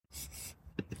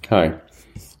Hi,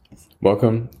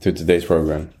 welcome to today's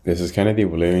program. This is Kennedy.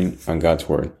 We're living on God's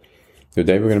Word.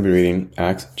 Today we're going to be reading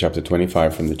Acts chapter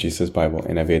 25 from the Jesus Bible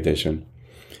NIV edition.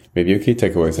 Review key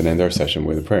takeaways and end our session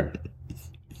with a prayer.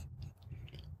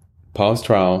 Paul's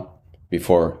trial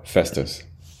before Festus.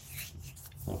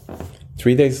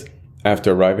 3 days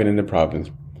after arriving in the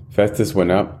province, Festus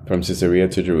went up from Caesarea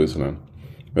to Jerusalem,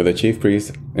 where the chief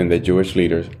priests and the Jewish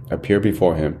leaders appeared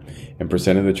before him and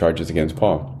presented the charges against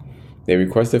Paul. They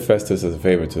requested Festus as a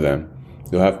favor to them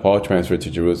to have Paul transferred to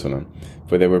Jerusalem,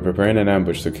 for they were preparing an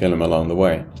ambush to kill him along the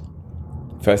way.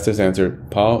 Festus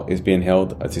answered, "Paul is being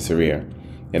held at Caesarea,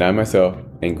 and I myself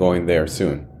am going there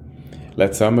soon.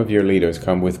 Let some of your leaders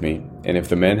come with me, and if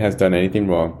the man has done anything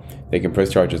wrong, they can press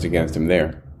charges against him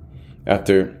there."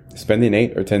 After spending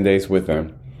 8 or 10 days with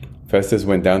them, Festus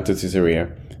went down to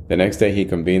Caesarea. The next day he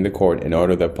convened the court in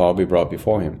order that Paul be brought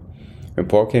before him. When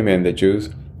Paul came in, the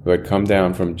Jews who had come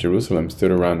down from Jerusalem stood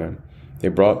around him. They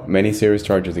brought many serious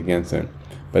charges against him,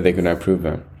 but they could not prove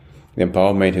them. Then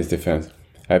Paul made his defense.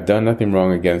 "I have done nothing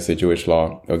wrong against the Jewish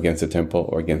law, or against the temple,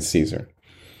 or against Caesar."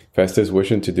 Festus,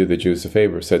 wishing to do the Jews a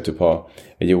favor, said to Paul,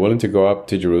 "Are you willing to go up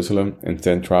to Jerusalem and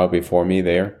stand trial before me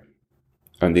there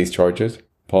on these charges?"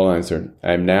 Paul answered,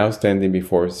 "I am now standing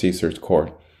before Caesar's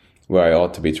court, where I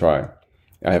ought to be tried.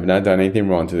 I have not done anything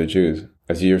wrong to the Jews,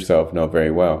 as you yourself know very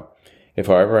well. If,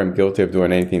 however, I am guilty of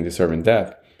doing anything deserving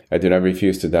death, I do not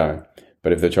refuse to die.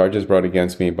 But if the charges brought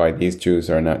against me by these Jews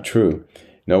are not true,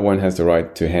 no one has the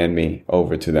right to hand me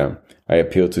over to them. I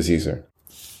appeal to Caesar."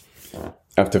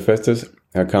 After Festus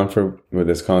had conferred with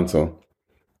his consul,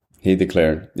 he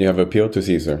declared, "You have appealed to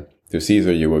Caesar. To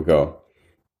Caesar you will go."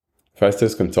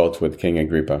 Festus consults with King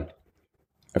Agrippa.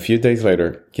 A few days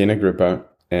later, King Agrippa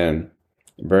and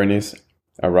Bernice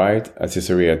arrived at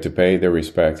Caesarea to pay their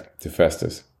respects to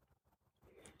Festus.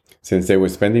 Since they were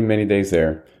spending many days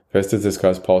there, Festus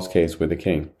discussed Paul's case with the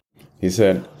king. He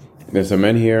said, "There's a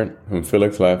man here whom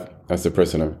Felix left as a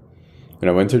prisoner. When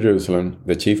I went to Jerusalem,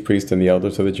 the chief priests and the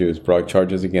elders of the Jews brought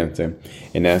charges against him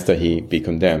and asked that he be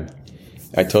condemned.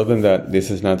 I told them that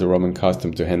this is not the Roman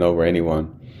custom to hand over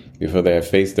anyone before they have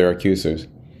faced their accusers,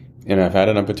 and have had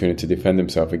an opportunity to defend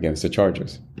himself against the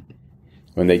charges.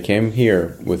 When they came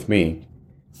here with me,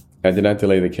 I did not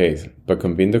delay the case, but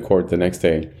convened the court the next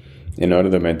day and ordered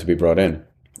the men to be brought in.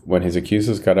 When his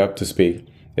accusers got up to speak,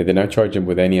 they did not charge him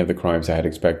with any of the crimes I had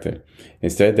expected.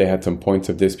 Instead, they had some points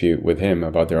of dispute with him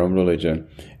about their own religion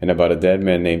and about a dead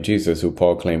man named Jesus who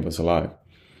Paul claimed was alive.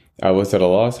 I was at a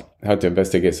loss how to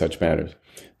investigate such matters,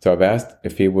 so I've asked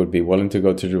if he would be willing to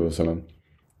go to Jerusalem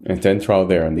and stand trial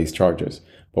there on these charges.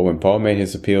 But when Paul made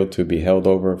his appeal to be held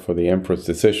over for the emperor's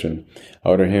decision, I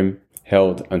ordered him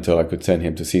held until I could send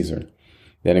him to Caesar."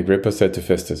 Then Agrippa said to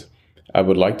Festus, "I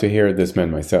would like to hear this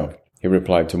man myself." He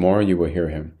replied, "Tomorrow you will hear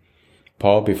him."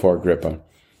 Paul before Agrippa.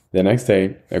 The next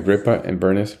day, Agrippa and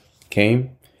Bernice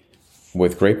came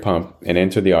with great pomp and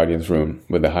entered the audience room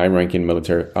with the high-ranking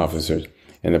military officers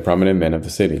and the prominent men of the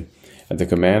city. At the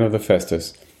command of the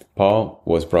Festus, Paul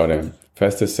was brought in.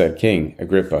 Festus said, "King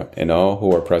Agrippa, and all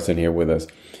who are present here with us,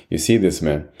 you see this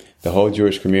man. The whole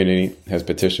Jewish community has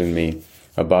petitioned me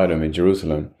about him in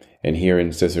Jerusalem and here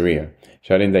in Caesarea,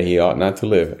 shouting that he ought not to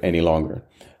live any longer.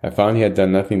 I found he had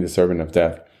done nothing deserving of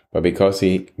death, but because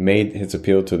he made his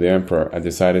appeal to the emperor, I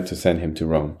decided to send him to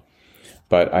Rome.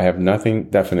 But I have nothing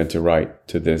definite to write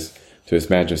to his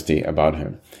majesty about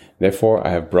him. Therefore, I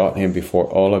have brought him before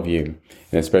all of you,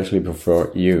 and especially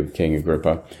before you, King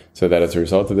Agrippa, so that as a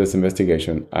result of this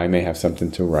investigation, I may have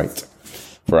something to write.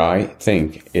 For I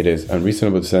think it is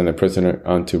unreasonable to send a prisoner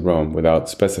unto Rome without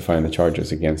specifying the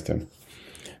charges against him."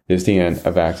 This is the end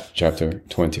of Acts chapter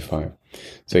 25.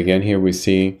 So again, here we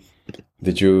see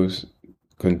the Jews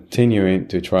continuing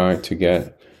to try to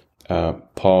get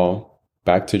Paul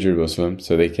back to Jerusalem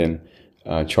so they can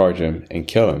charge him and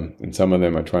kill him. And some of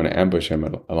them are trying to ambush him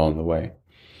along the way.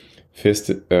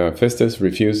 Festus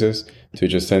refuses to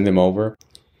just send him over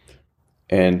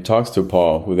and talks to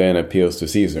Paul, who then appeals to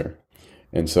Caesar.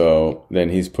 And so then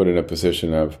he's put in a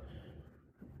position of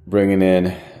bringing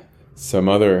in some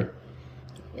other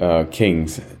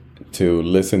kings to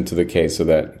listen to the case so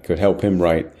that could help him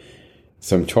write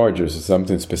some charges or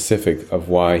something specific of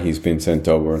why he's been sent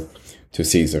over to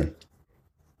Caesar.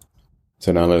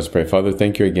 So now let us pray. Father,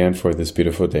 thank you again for this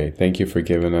beautiful day. Thank you for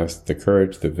giving us the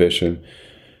courage, the vision,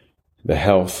 the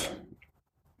health,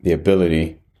 the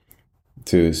ability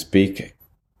to speak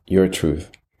your truth,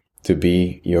 to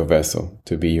be your vessel,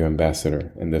 to be your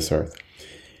ambassador in this earth.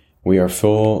 We are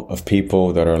full of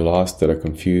people that are lost, that are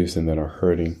confused, and that are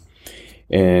hurting.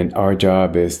 And our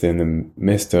job is in the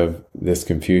midst of this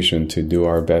confusion to do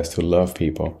our best to love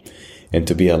people and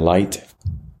to be a light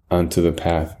onto the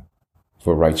path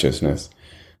for righteousness,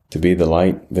 to be the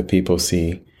light that people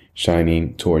see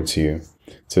shining towards you,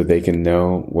 so they can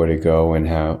know where to go and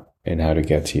how to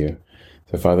get to you.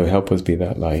 So Father, help us be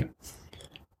that light.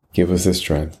 Give us the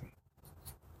strength.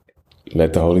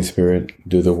 Let the Holy Spirit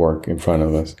do the work in front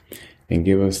of us and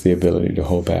give us the ability to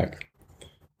hold back,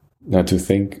 not to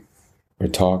think or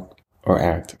talk or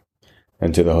act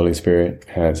until the Holy Spirit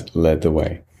has led the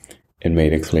way and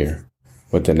made it clear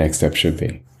what the next step should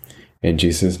be. In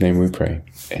Jesus' name we pray.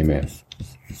 Amen.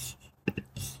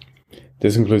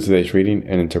 This concludes today's reading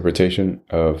and interpretation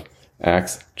of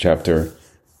Acts chapter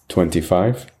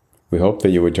 25. We hope that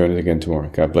you will join us again tomorrow.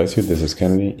 God bless you. This is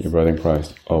Kennedy, your brother in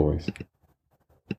Christ, always.